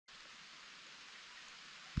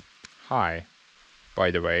high,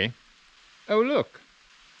 by the way. Oh look!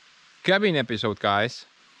 Cabin episode, guys.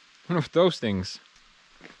 One of those things.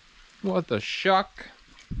 What a shock!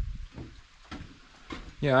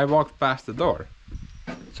 Yeah, I walked past the door.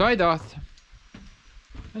 So I thought,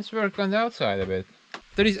 let's work on the outside a bit.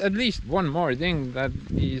 There is at least one more thing that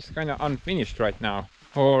is kind of unfinished right now.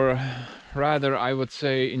 Or rather, I would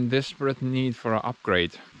say in desperate need for an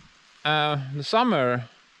upgrade. The summer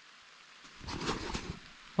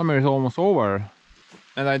is almost over.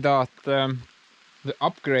 And I thought the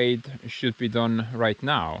upgrade should be done right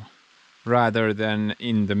now, rather than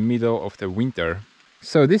in the middle of the winter.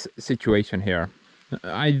 So this situation here,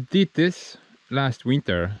 I did this last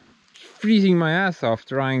winter, freezing my ass off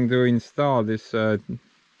trying to install this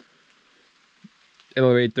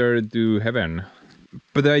elevator to heaven.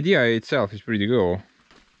 But the idea itself is pretty cool.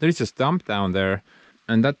 There is a stump down there,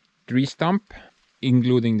 and that tree stump,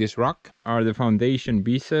 including this rock, are the foundation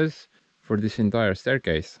pieces for this entire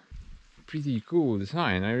staircase. Pretty cool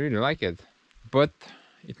design, I really like it. But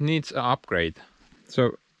it needs an upgrade.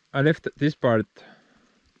 So I left this part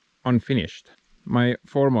unfinished. My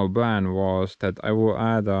formal plan was that I will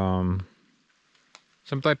add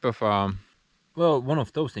some type of well, one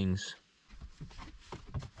of those things.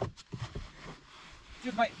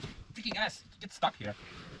 Dude, my freaking ass gets stuck here.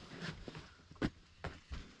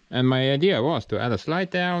 And my idea was to add a slide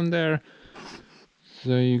down there,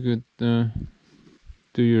 so you could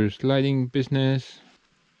do your sliding business,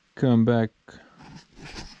 come back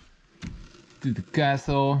to the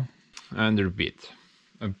castle and repeat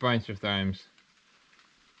a bunch of times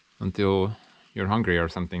until you're hungry or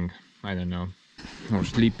something. I don't know, or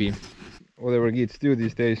sleepy, whatever kids do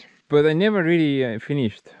these days. But I never really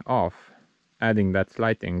finished off adding that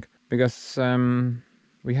sliding because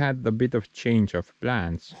we had a bit of change of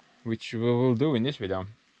plans, which we will do in this video.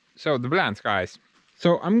 So the plans, guys.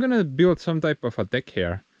 So I'm gonna build some type of a deck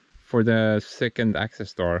here for the second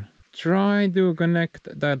access door. Try to connect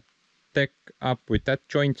that deck up with that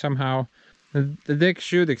joint somehow. The deck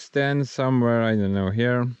should extend somewhere, I don't know,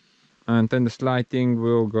 here. And then the sliding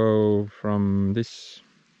will go from this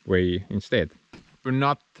way instead. We're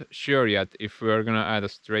not sure yet if we're gonna add a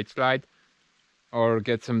straight slide or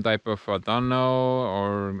get some type of a tunnel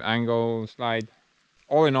or angle slide.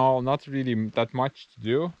 All in all, not really that much to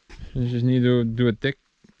do. You just need to do a deck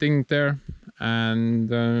thing there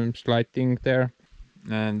and sliding there,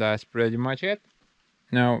 and that's pretty much it.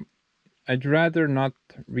 Now, I'd rather not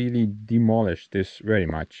really demolish this very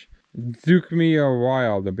much. It took me a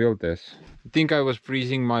while to build this. I think I was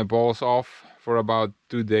freezing my balls off for about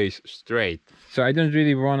 2 days straight. So I don't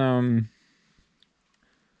really wanna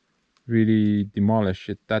really demolish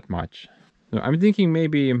it that much. So I'm thinking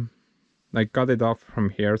maybe like cut it off from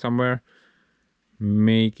here somewhere,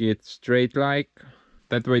 make it straight like.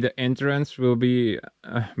 That way the entrance will be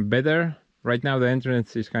better. Right now the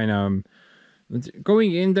entrance is kind of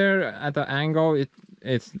going in there at an angle.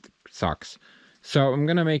 It sucks. So I'm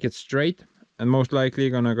gonna make it straight and most likely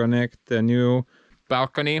gonna connect the new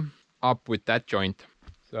balcony up with that joint.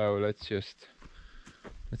 So let's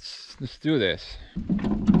do this.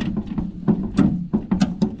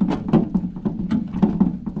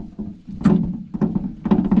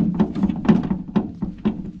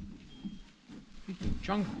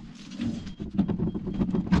 Jungle.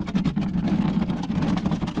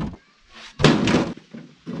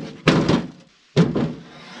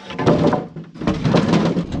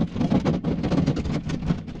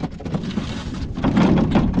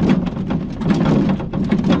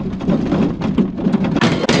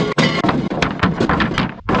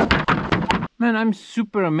 Man, I'm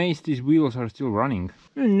super amazed these wheels are still running.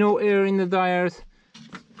 No air in the tires,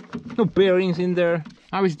 no bearings in there.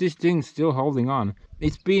 How is this thing still holding on?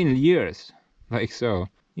 It's been years, like so.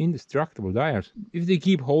 Indestructible tires. If they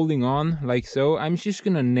keep holding on like so, I'm just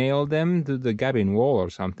gonna nail them to the cabin wall or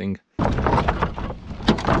something.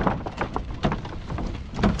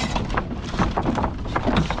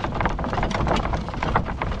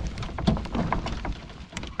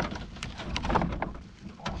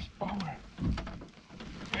 Horsepower.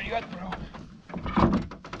 Where you at, bro?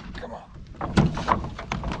 Come on.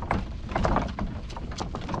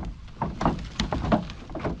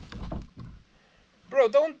 Bro,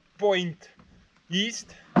 don't point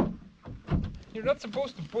east. You're not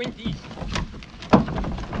supposed to point east.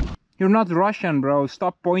 You're not Russian, bro.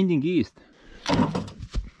 Stop pointing east.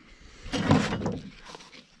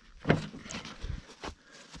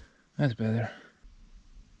 That's better.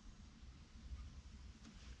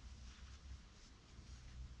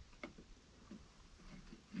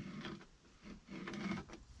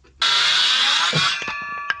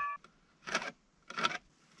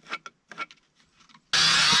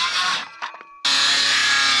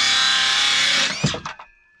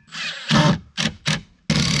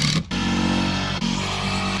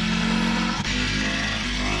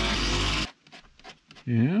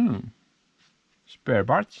 Yeah. Spare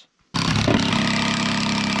parts.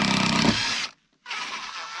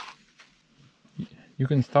 You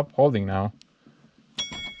can stop holding now.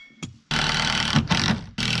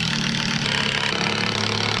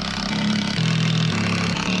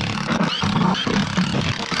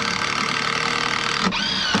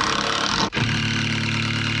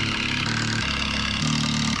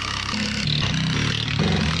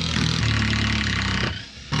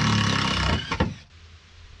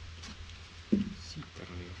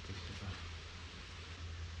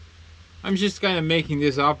 I'm just kind of making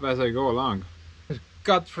this up as I go along.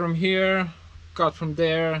 Cut from here, cut from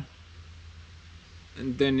there,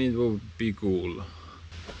 and then it will be cool.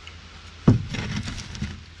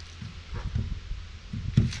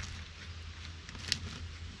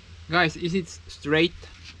 Guys, is it straight?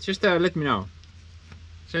 Just let me know.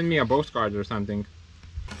 Send me a postcard or something.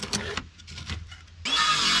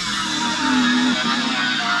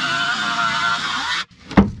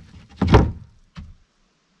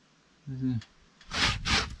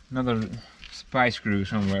 Another spy screw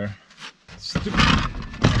somewhere. Stupid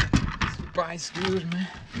spy screws, man.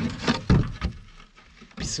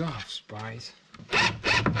 Piss off, spies.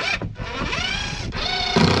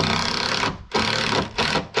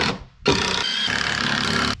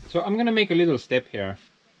 So I'm gonna make a little step here.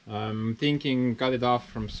 I'm thinking cut it off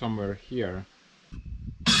from somewhere here.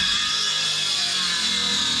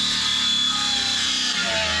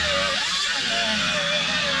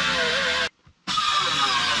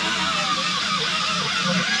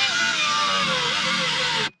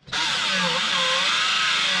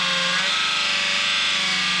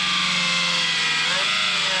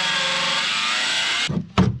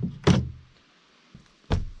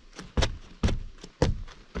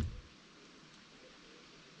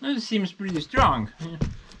 It seems pretty strong.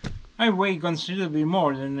 I weigh considerably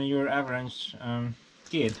more than your average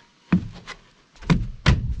kid.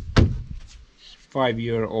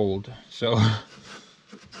 5-year-old, so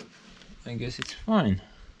I guess it's fine.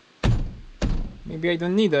 Maybe I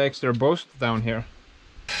don't need the extra boost down here.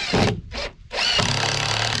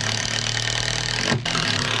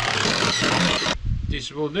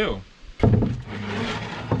 This will do.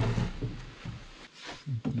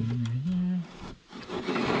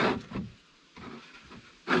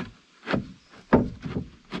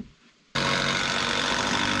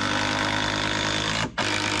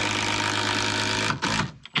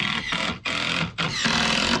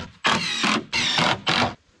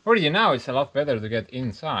 Already now it's a lot better to get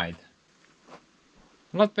inside.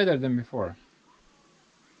 A lot better than before.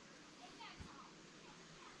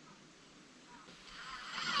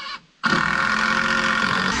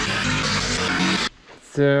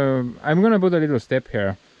 So I'm gonna put a little step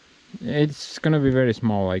here. It's gonna be very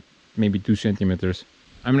small, like maybe 2 centimeters.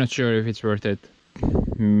 I'm not sure if it's worth it.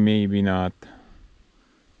 Maybe not.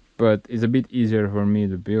 But it's a bit easier for me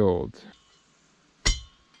to build.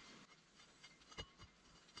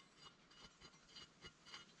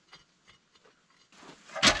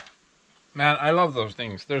 Man, I love those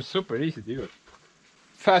things. They're super easy to use.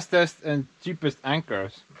 Fastest and cheapest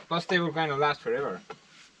anchors. Plus they will kind of last forever.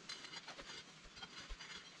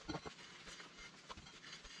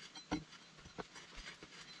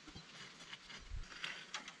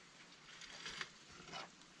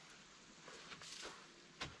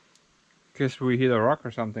 Guess we hit a rock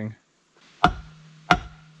or something.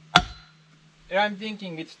 Yeah, I'm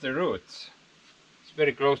thinking it's the roots. It's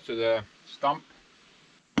very close to the stump.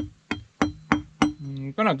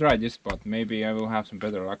 I'm gonna try this spot. Maybe I will have some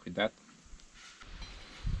better luck with that.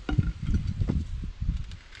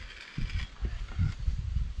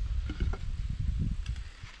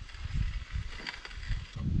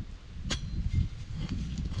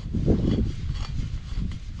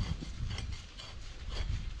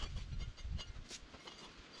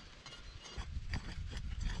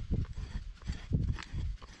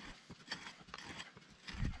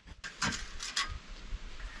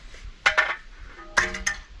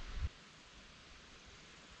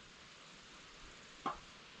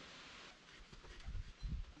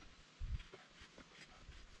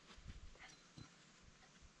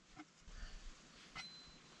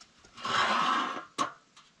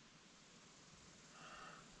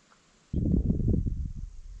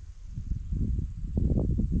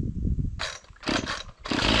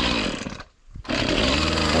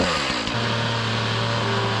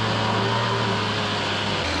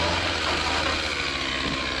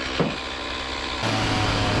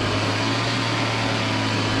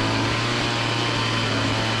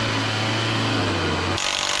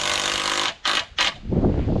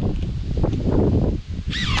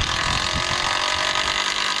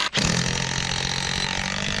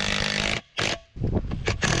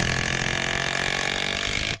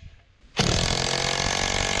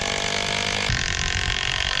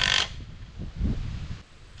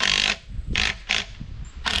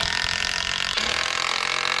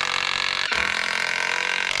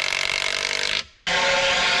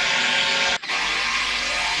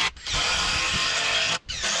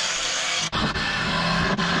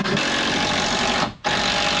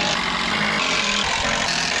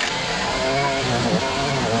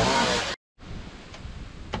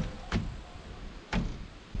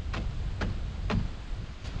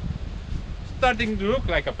 starting to look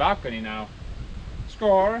like a balcony now.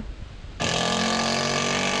 Score!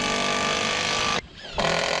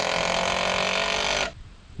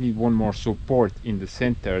 Need one more support in the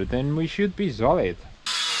center, then we should be solid.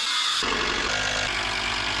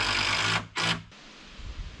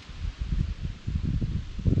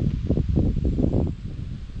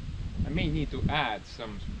 I may need to add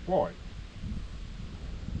some support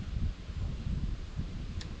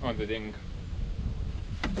on the thing.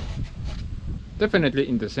 Definitely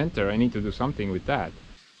in the center, I need to do something with that.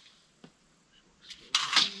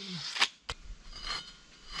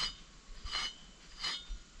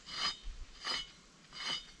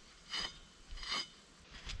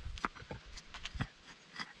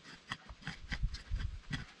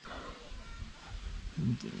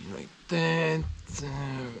 Like that.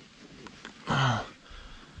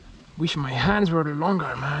 Wish my hands were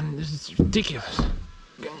longer, man. This is ridiculous.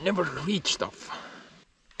 I can never reach stuff.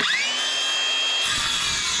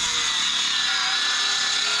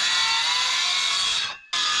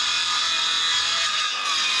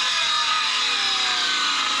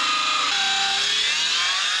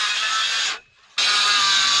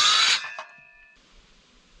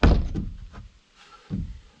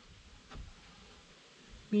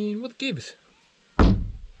 I mean, what gives?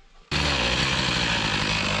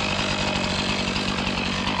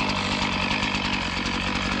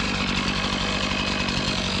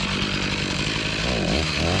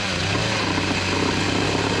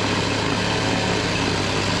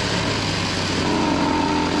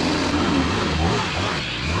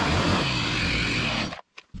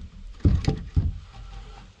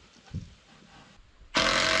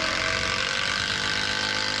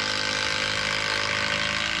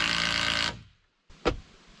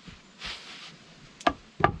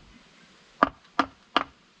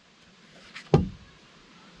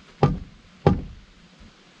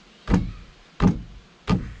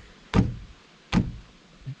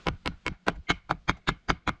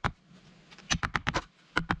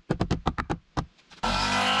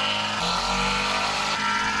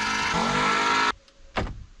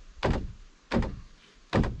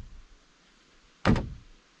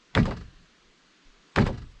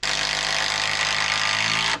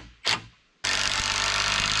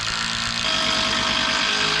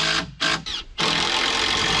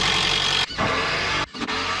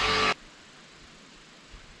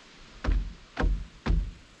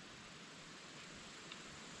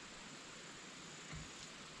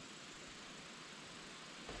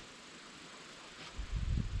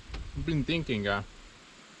 I've been thinking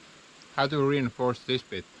how to reinforce this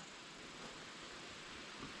bit.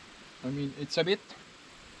 I mean, it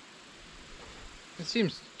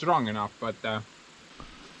seems strong enough, but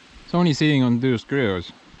it's only sitting on 2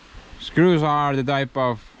 screws. Screws are the type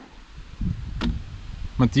of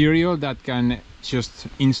material that can just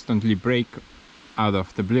instantly break out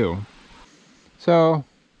of the blue. So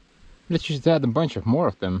let's just add a bunch of more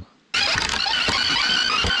of them.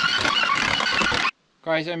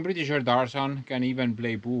 Guys, I'm pretty sure Tarzan can even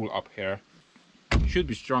play pool up here. Should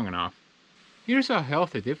be strong enough. Here's a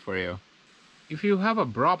healthy tip for you. If you have a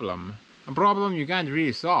problem you can't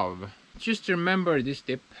really solve, just remember this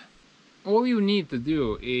tip. All you need to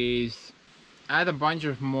do is add a bunch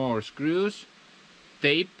of more screws,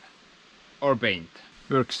 tape, or paint.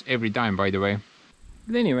 Works every time, by the way.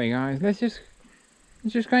 But anyway, guys, let's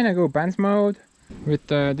just kind of go pants mode with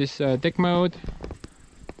this deck mode.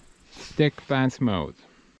 Deck pants mode.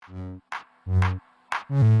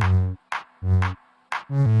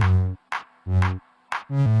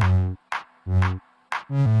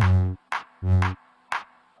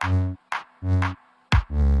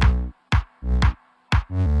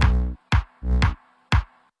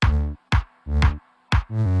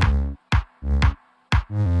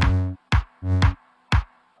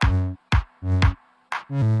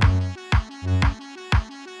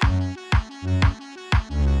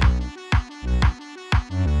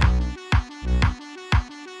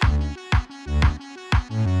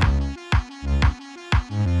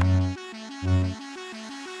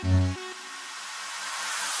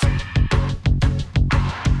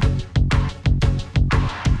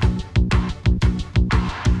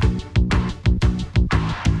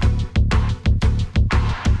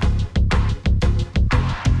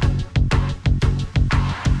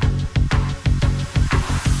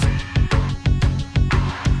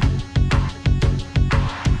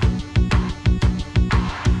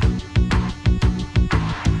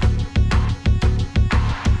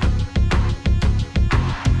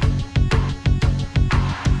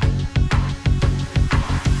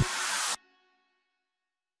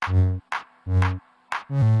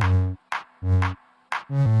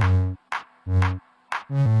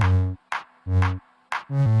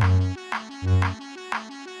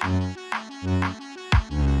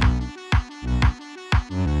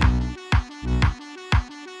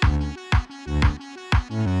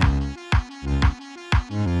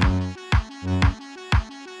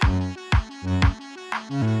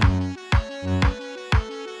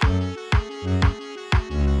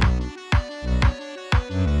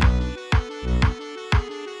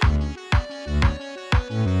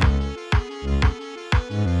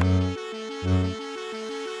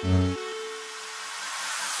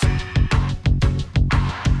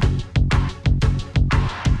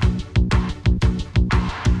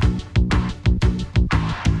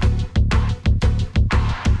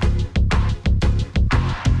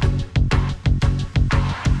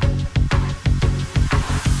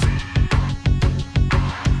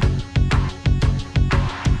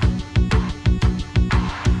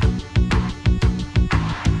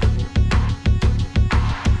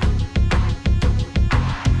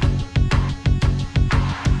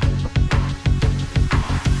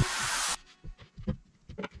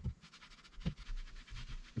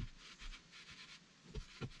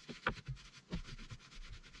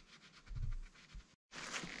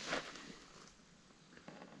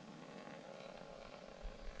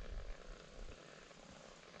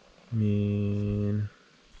 Man.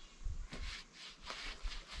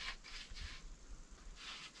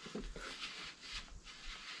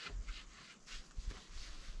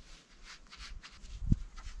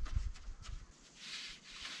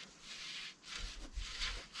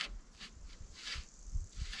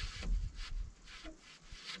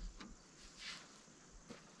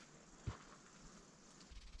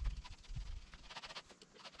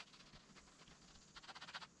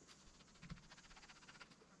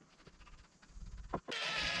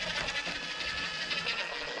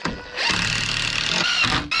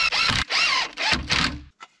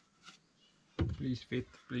 Please fit,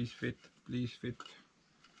 please fit, please fit,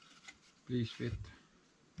 please fit.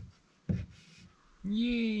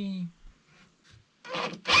 Yay!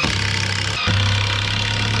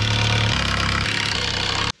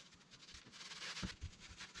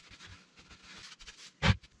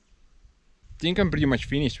 Think I'm pretty much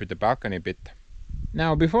finished with the balcony bit.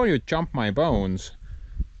 Now, before you jump my bones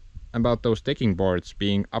about those decking boards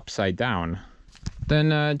being upside down,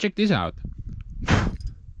 then check this out.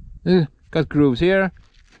 Got grooves here,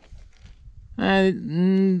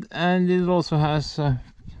 and it also has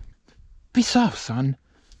piss off, son.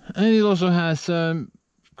 And it also has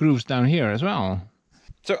grooves down here as well.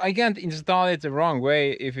 So I can't install it the wrong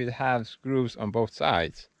way if it has grooves on both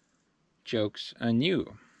sides. Jokes on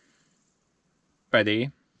you,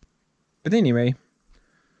 buddy. But anyway,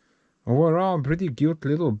 overall pretty cute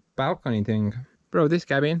little balcony thing. Bro, this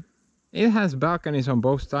cabin, it has balconies on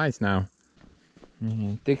both sides now.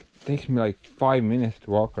 It takes me like 5 minutes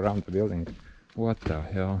to walk around the building. What the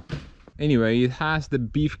hell? Anyway, it has the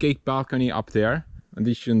beefcake balcony up there, in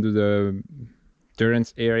addition to the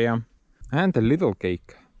terrace area, and the little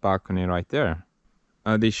cake balcony right there,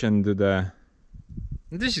 in addition to the...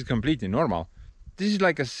 This is completely normal. This is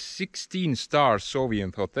like a 16-star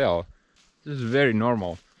Soviet hotel. This is very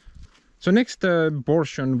normal. So next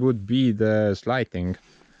portion would be the sliding.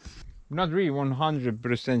 I'm not really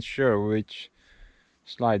 100% sure which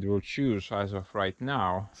slide we'll choose as of right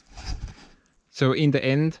now. So in the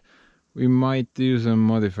end, we might do some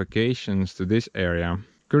modifications to this area.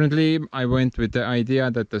 Currently, I went with the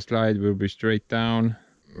idea that the slide will be straight down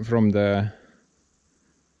from the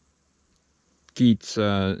Keats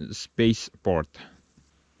spaceport.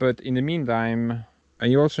 But in the meantime,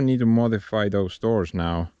 I also need to modify those doors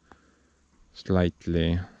now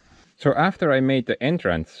slightly. So after I made the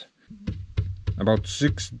entrance about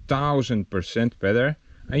 6,000% better,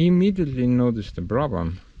 I immediately noticed the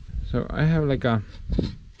problem. So I have like a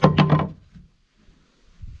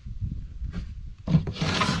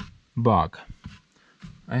bug.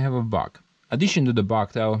 I have a bug. Addition to the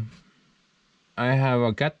bug though, I have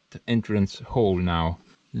a gut entrance hole now.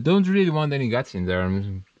 Don't really want any guts in there.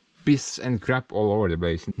 Piss and crap all over the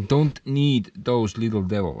place. Don't need those little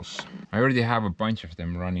devils. I already have a bunch of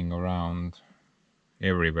them running around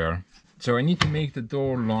everywhere. So I need to make the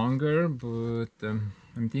door longer, but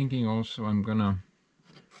I'm thinking also I'm gonna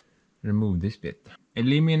remove this bit.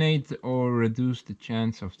 Eliminate or reduce the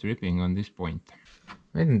chance of tripping on this point.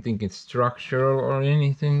 I don't think it's structural or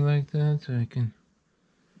anything like that, so I can...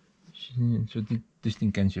 So this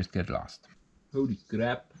thing can just get lost. Holy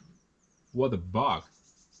crap. What a bug.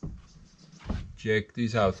 Check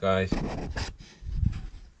this out, guys.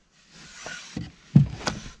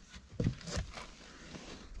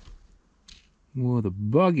 What a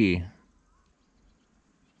buggy.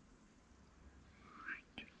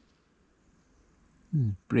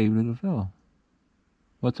 Brave little fellow.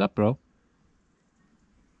 What's up, bro?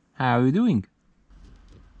 How are you doing?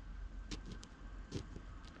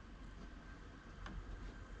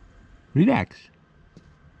 Relax.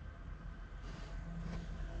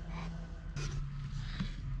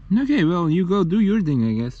 Okay, well, you go do your thing,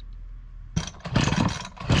 I guess.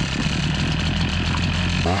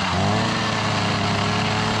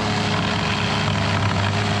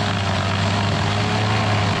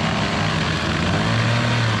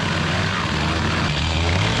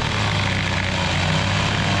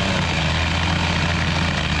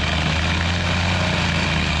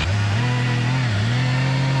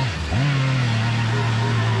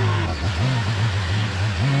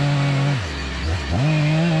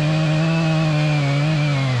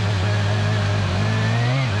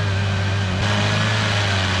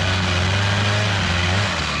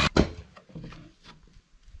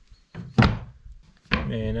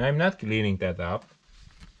 Man, I'm not cleaning that up.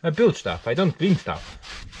 I build stuff, I don't clean stuff.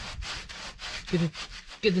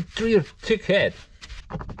 Get it through your thick head.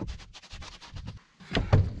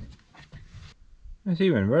 It's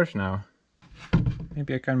even worse now.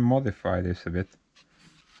 Maybe I can modify this a bit.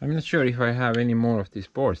 I'm not sure if I have any more of these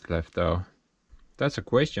boards left though. That's a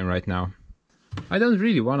question right now. I don't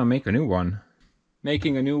really want to make a new one.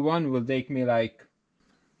 Making a new one will take me like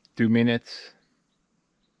 2 minutes,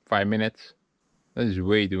 5 minutes. That is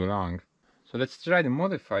way too long. So let's try to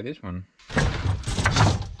modify this one.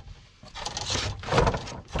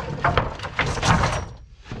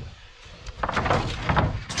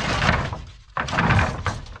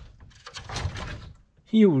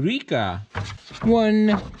 Eureka!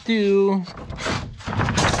 1, 2,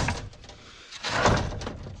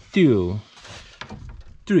 2,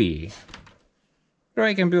 3. Or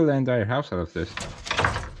I can build the entire house out of this.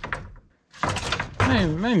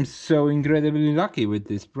 I'm so incredibly lucky with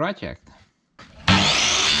this project.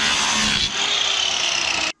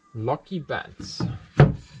 Lucky bats.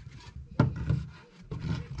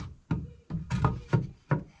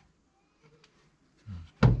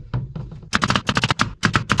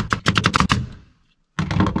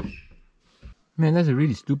 Man, that's a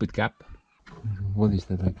really stupid cap. What is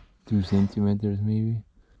that, like 2 centimeters maybe?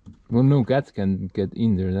 Well, no cats can get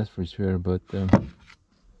in there, that's for sure, but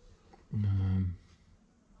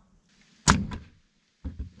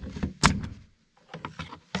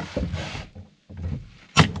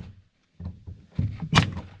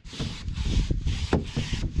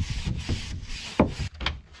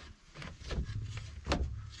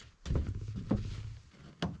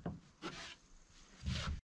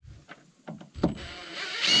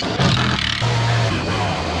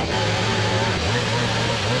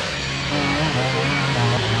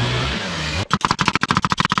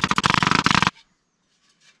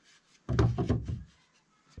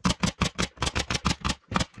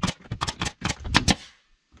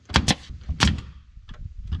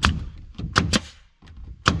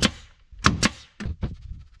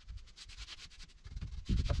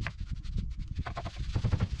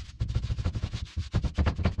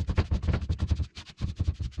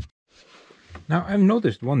now I've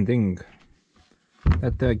noticed one thing,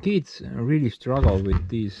 that the kids really struggle with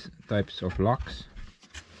these types of locks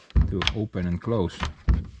to open and close.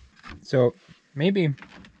 So maybe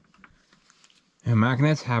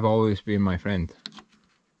magnets have always been my friend.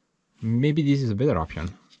 Maybe this is a better option.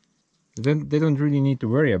 Then they don't really need to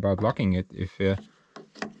worry about locking it if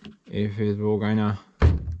it will kinda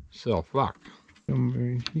self-lock.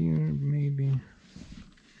 Somewhere here maybe.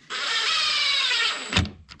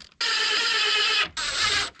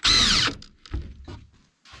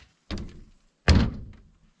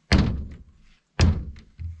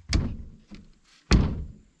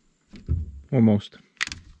 Almost.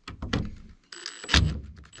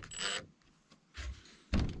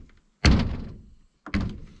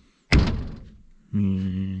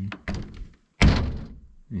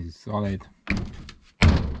 This is solid.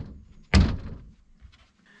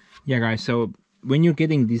 Yeah guys, so when you're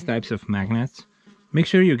getting these types of magnets, make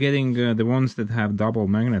sure you're getting the ones that have double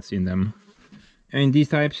magnets in them. And these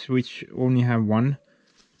types which only have one,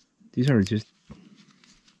 these are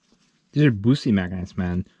bussy magnets,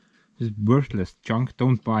 man. Just worthless junk.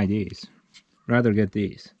 Don't buy these. Rather get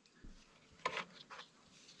these.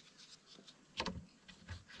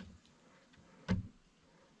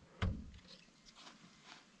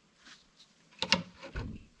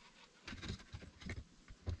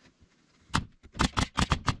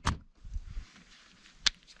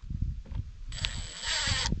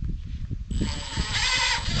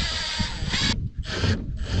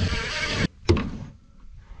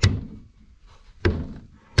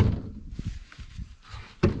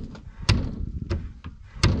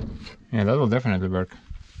 Yeah, that will definitely work.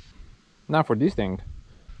 Now for this thing.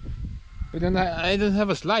 I don't have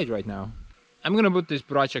a slide right now. I'm gonna put this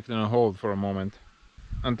project on hold for a moment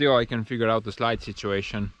until I can figure out the slide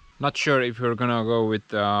situation. Not sure if we're gonna go with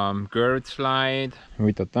curved slide,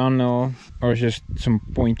 with a tunnel, or just some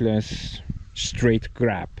pointless straight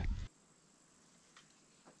grab.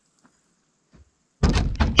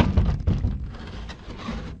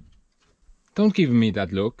 Don't give me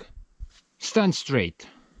that look. Stand straight,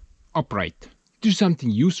 upright. Do something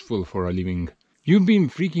useful for a living. You've been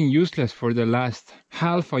freaking useless for the last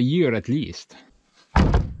half a year at least.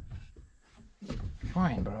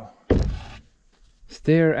 Fine, bro.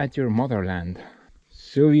 Stare at your motherland.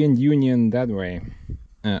 Soviet Union that way.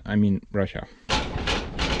 I mean Russia.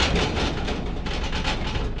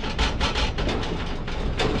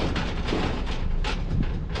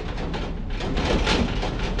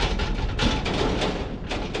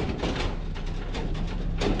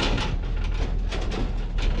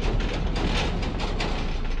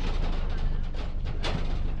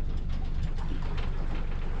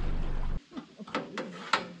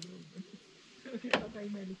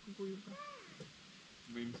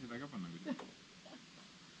 Võime seda ka panna kuidagi.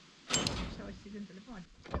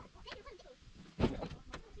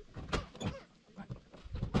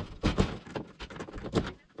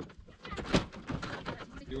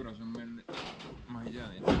 juures on meil, ma ei tea,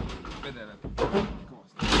 neid vedeleb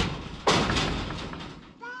kõvasti.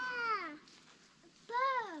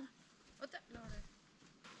 oota, Laura.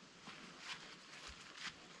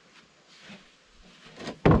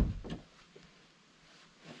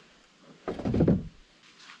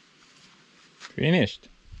 Finished.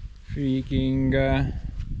 Freaking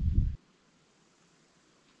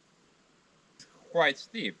quite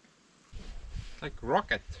steep. It's like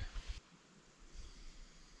rocket.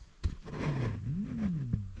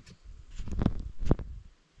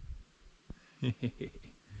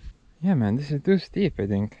 Yeah man, this is too steep I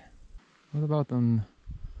think. What about on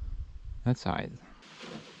that side?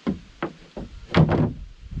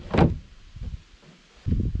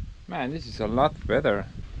 Man, this is a lot better.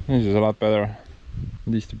 This is a lot better.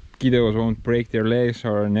 At least the kiddos won't break their legs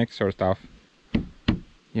or necks or stuff.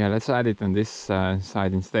 Yeah, let's add it on this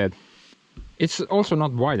side instead. It's also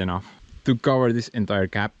not wide enough to cover this entire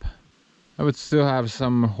gap. I would still have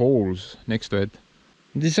some holes next to it.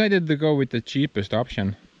 Decided to go with the cheapest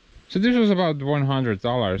option. So this was about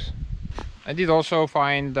 $100. I did also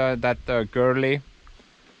find that girly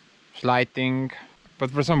sliding,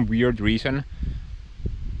 but for some weird reason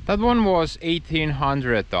that one was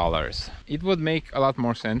 $1,800. It would make a lot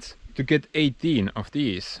more sense to get 18 of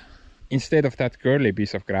these instead of that girly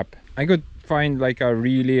piece of crap. I could find like a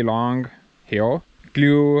really long hill,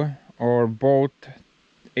 glue or bolt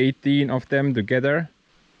 18 of them together.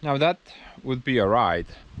 Now that would be a ride.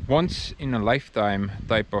 Once in a lifetime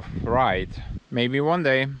type of ride. Maybe one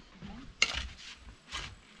day.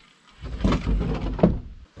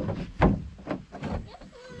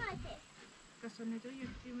 Kas on nüüd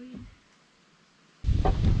õieti või?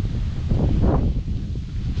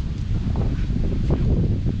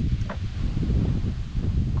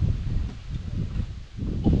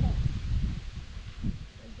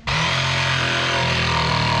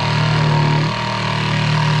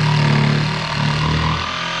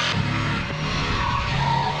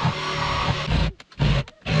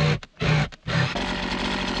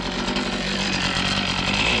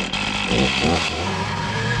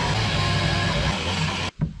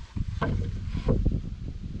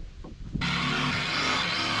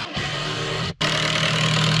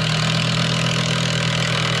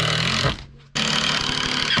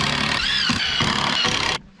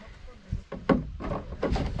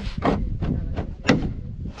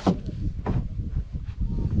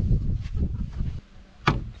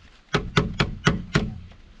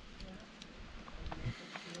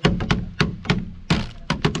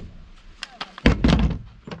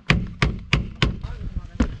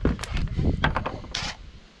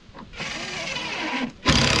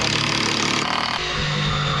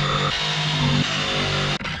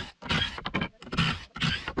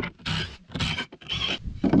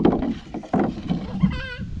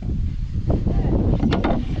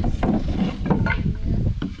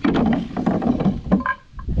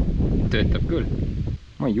 Töötab küll.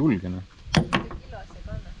 Ma ei julge noh.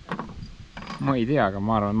 Ma ei tea, aga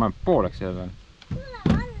ma arvan, ma pooleks selle peal. Tule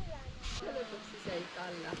alla. Lõpuks siis jäi ikka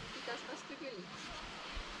alla. Pidas vastu küll.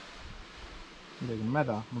 Midagi on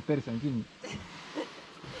mäda, mu perse on kinni.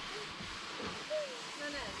 No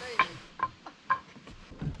näe, toimib.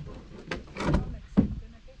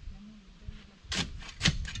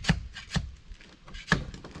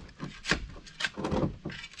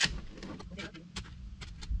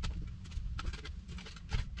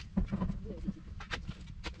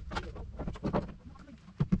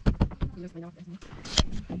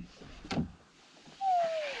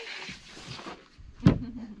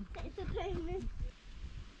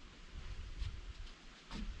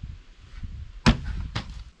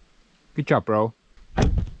 Good job, bro.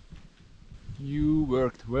 You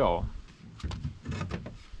worked well.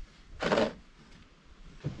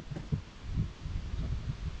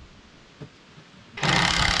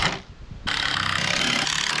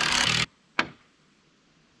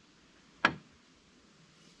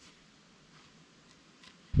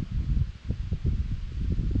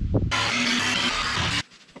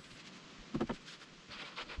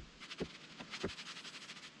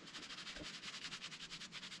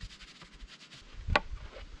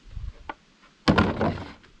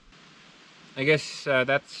 I guess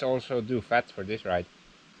that's also too fat for this ride.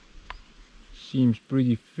 Seems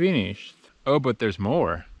pretty finished. Oh, but there's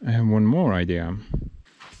more. I have one more idea.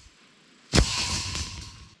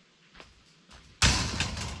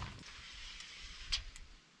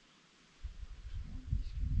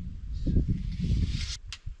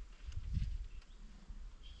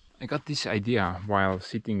 I got this idea while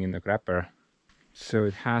sitting in the grabber, so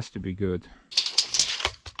it has to be good.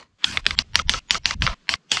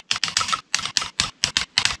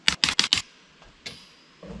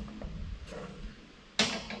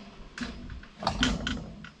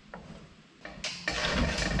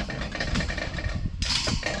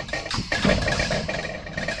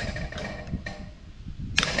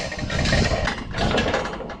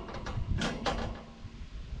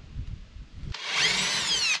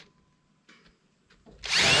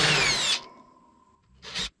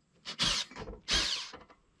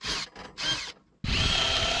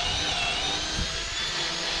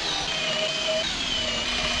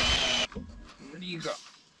 Liiga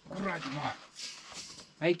kuradi maha.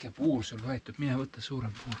 Väike puur sul võetud, mine võtta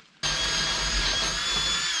suurem puur.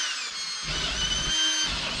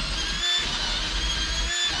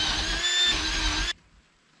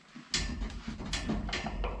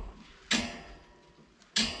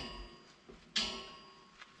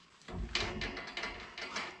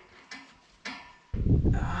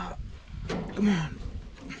 Come on.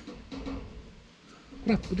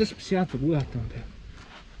 Kurat, kuidas ma sealt peab ulatama peab?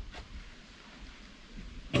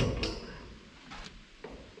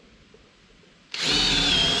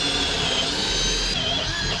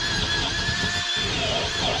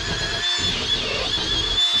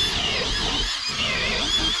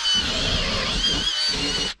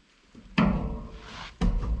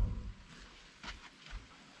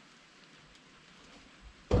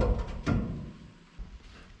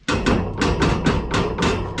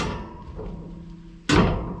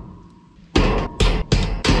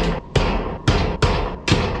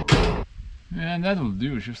 And that will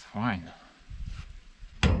do just fine.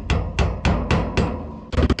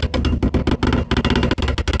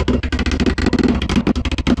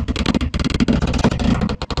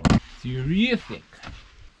 Terrific.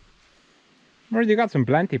 Already got some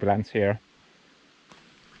planty plants here.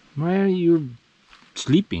 Why are you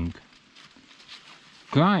sleeping?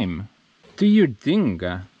 Climb. Do your thing.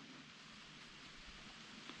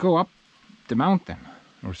 Go up the mountain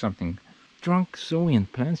or something. Drunk sowing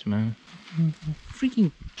plants, man.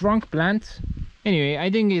 Freaking drunk plants. Anyway, I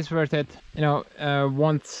think it's worth it. You know,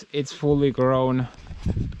 once it's fully grown,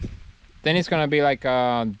 then it's gonna be like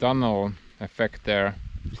a tunnel effect there.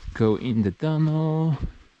 Just go in the tunnel.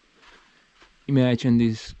 Imagine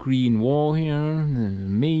this green wall here.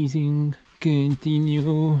 Amazing.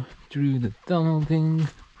 Continue through the tunnel thing.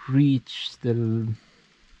 Reach the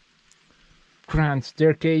grand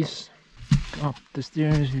staircase. Up the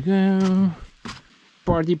stairs we go.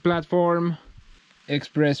 Party platform.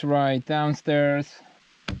 Express ride downstairs.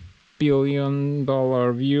 $1 billion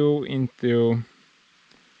view into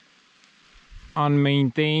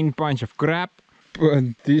unmaintained bunch of crap. But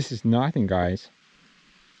this is nothing, guys.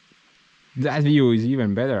 That view is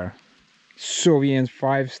even better. Soviet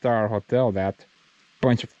 5-star hotel, that.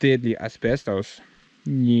 Bunch of deadly asbestos.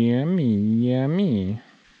 Yummy, yummy.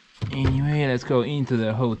 Anyway, let's go into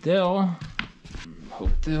the hotel.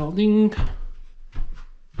 Hotel thing.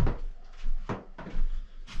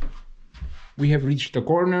 We have reached the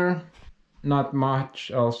corner. Not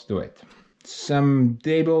much else to it. Some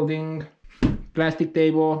table thing. Plastic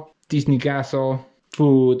table. Disney castle.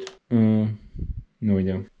 Food. No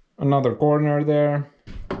idea. Another corner there.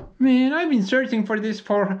 Man, I've been searching for this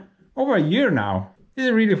for over a year now. Did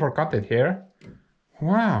I really forgot it here?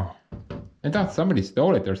 Wow. I thought somebody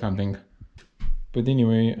stole it or something. But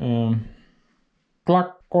anyway,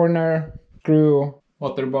 clock corner, screw,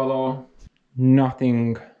 water bottle,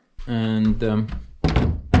 nothing, and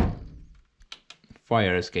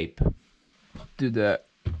fire escape to the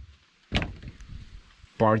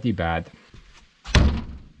party bed.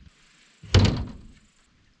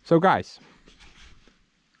 So guys,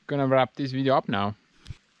 gonna wrap this video up now.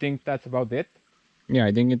 Think that's about it. Yeah,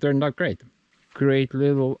 I think it turned out great. Great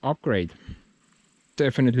little upgrade.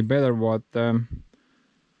 Definitely better what I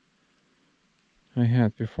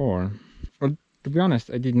had before. Well, to be honest,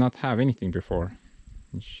 I did not have anything before.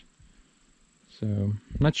 So,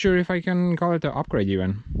 not sure if I can call it an upgrade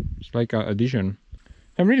even. It's like an addition.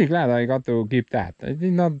 I'm really glad I got to keep that. I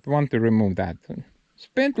did not want to remove that.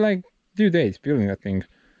 Spent like 2 days building that thing.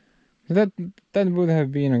 That would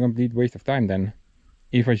have been a complete waste of time then,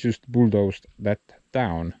 if I just bulldozed that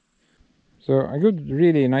down. So I could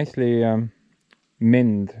really nicely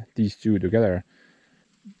mend these two together.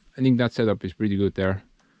 I think that setup is pretty good there.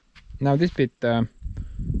 Now this bit,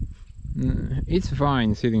 it's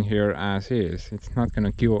fine sitting here as is. It's not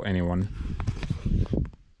gonna kill anyone.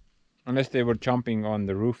 Unless they were jumping on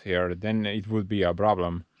the roof here, then it would be a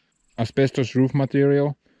problem. Asbestos roof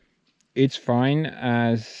material it's fine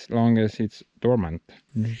as long as it's dormant.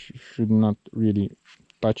 You should not really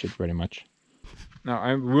touch it very much. Now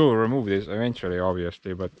I will remove this eventually,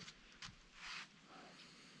 obviously, but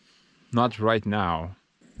not right now.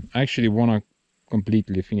 I actually want to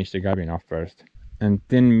completely finish the cabin off first, and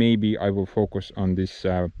then maybe I will focus on this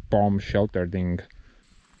bomb shelter thing.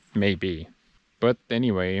 Maybe. But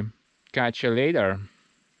anyway, catch you later,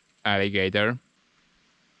 alligator.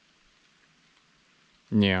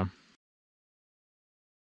 Yeah.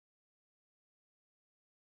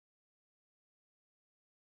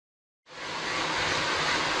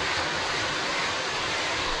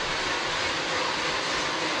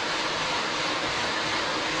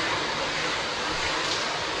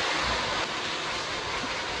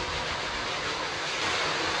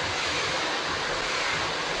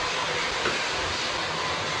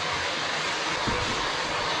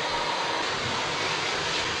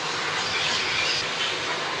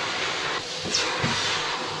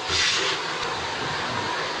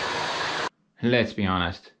 Let's be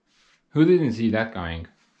honest. Who didn't see that coming?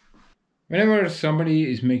 Whenever somebody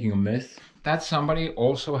is making a mess, that somebody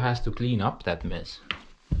also has to clean up that mess.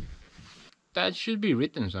 That should be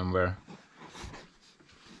written somewhere.